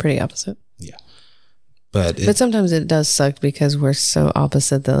we're pretty opposite. Yeah. But sometimes it does suck because we're so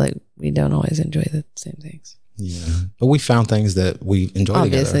opposite that like we don't always enjoy the same things. Yeah. But we found things that we enjoy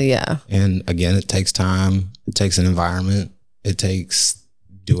obviously, together. Yeah. And again, it takes time. It takes an environment. It takes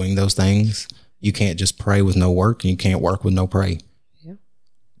doing those things. You can't just pray with no work, and you can't work with no pray. Yeah.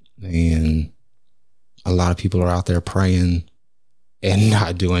 And a lot of people are out there praying and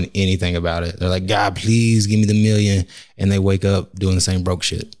not doing anything about it. They're like, God, please give me the million. And they wake up doing the same broke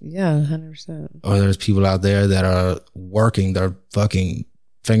shit. Yeah, 100%. Or there's people out there that are working their fucking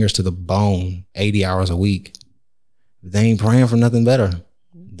fingers to the bone 80 hours a week. They ain't praying for nothing better.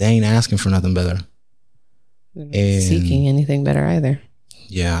 They ain't asking for nothing better. They're not seeking anything better either.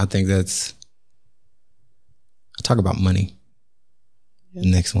 Yeah, I think I'll talk about money. Yeah.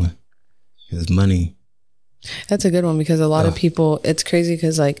 The next one. Because money. That's a good one because a lot of people, it's crazy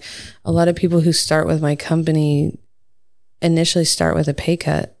because like a lot of people who start with my company initially start with a pay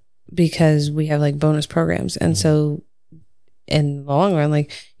cut because we have like bonus programs. And so in the long run,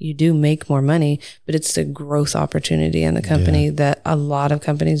 like you do make more money, but it's the growth opportunity in the company that a lot of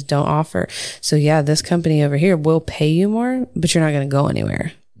companies don't offer. So yeah, this company over here will pay you more, but you're not going to go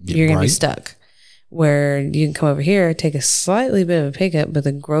anywhere. You're going to be stuck. Where you can come over here, take a slightly bit of a pay cut, but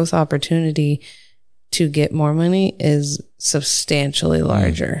the growth opportunity to get more money is substantially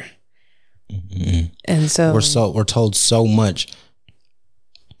larger. Mm-hmm. And so we're told so much.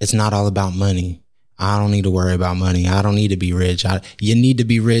 It's not all about money. I don't need to worry about money. I don't need to be rich. You need to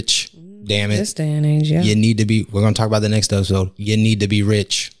be rich. Damn it. This day and age, yeah. You need to be, we're going to talk about the next episode. You need to be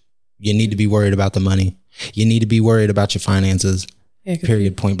rich. You need to be worried about the money. You need to be worried about your finances. Yeah,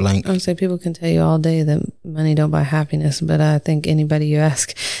 period, point blank. I would say people can tell you all day that money don't buy happiness, but I think anybody you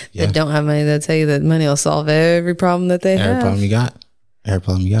ask that don't have money, they'll tell you that money will solve every problem that they have. Every problem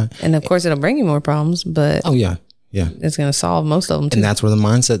you got. And of course, it'll bring you more problems, but it's going to solve most of them too. And that's where the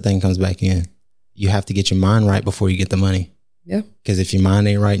mindset thing comes back in. You have to get your mind right before you get the money. Yeah. Because if your mind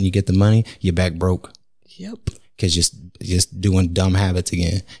ain't right and you get the money, you're back broke. Yep. Because you're just doing dumb habits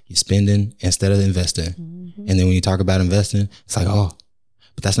again. You're spending instead of investing. Mm-hmm. And then when you talk about investing, it's like, oh,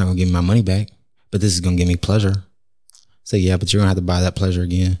 but that's not going to give me my money back. But this is going to give me pleasure. So yeah, but you're going to have to buy that pleasure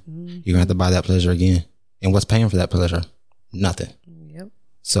again. Mm-hmm. You're going to have to buy that pleasure again. And what's paying for that pleasure? Nothing. Yep.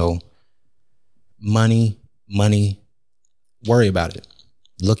 So money, worry about it.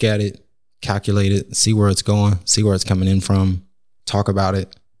 Look at it, calculate it, see where it's going, see where it's coming in from, talk about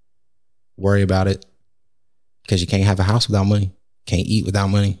it, worry about it. Because you can't have a house without money, can't eat without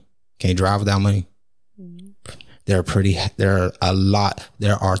money, can't drive without money. There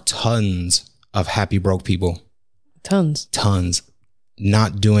are tons of happy broke people. Tons.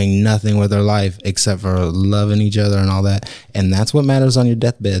 Not doing nothing with their life except for loving each other and all that. And that's what matters on your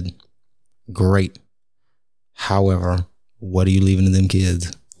deathbed. Great. However, what are you leaving to them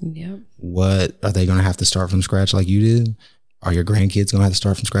kids? Yep. What are they going to have to start from scratch like you did? Are your grandkids going to have to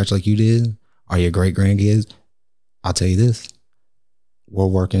start from scratch like you did? Are your great grandkids? I'll tell you this. We're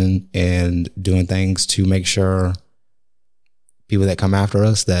working and doing things to make sure people that come after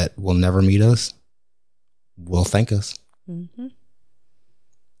us that will never meet us will thank us. Mm-hmm.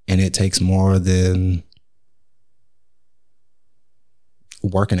 And it takes more than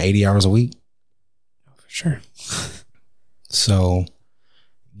working 80 hours a week. For sure. So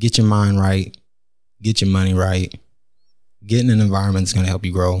get your mind right. Get your money right. Get in an environment that's going to help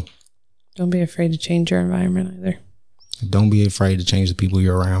you grow. Don't be afraid to change your environment either. Don't be afraid to change the people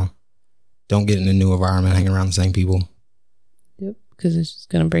you're around. Don't get in a new environment hanging around the same people. Yep, because it's just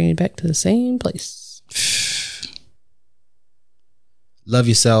going to bring you back to the same place. Love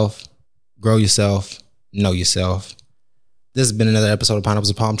yourself. Grow yourself. Know yourself. This has been another episode of Pineapples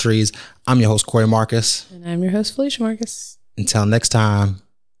and Palm Trees. I'm your host, Corey Marcus. And I'm your host, Felicia Marcus. Until next time.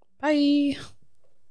 Bye.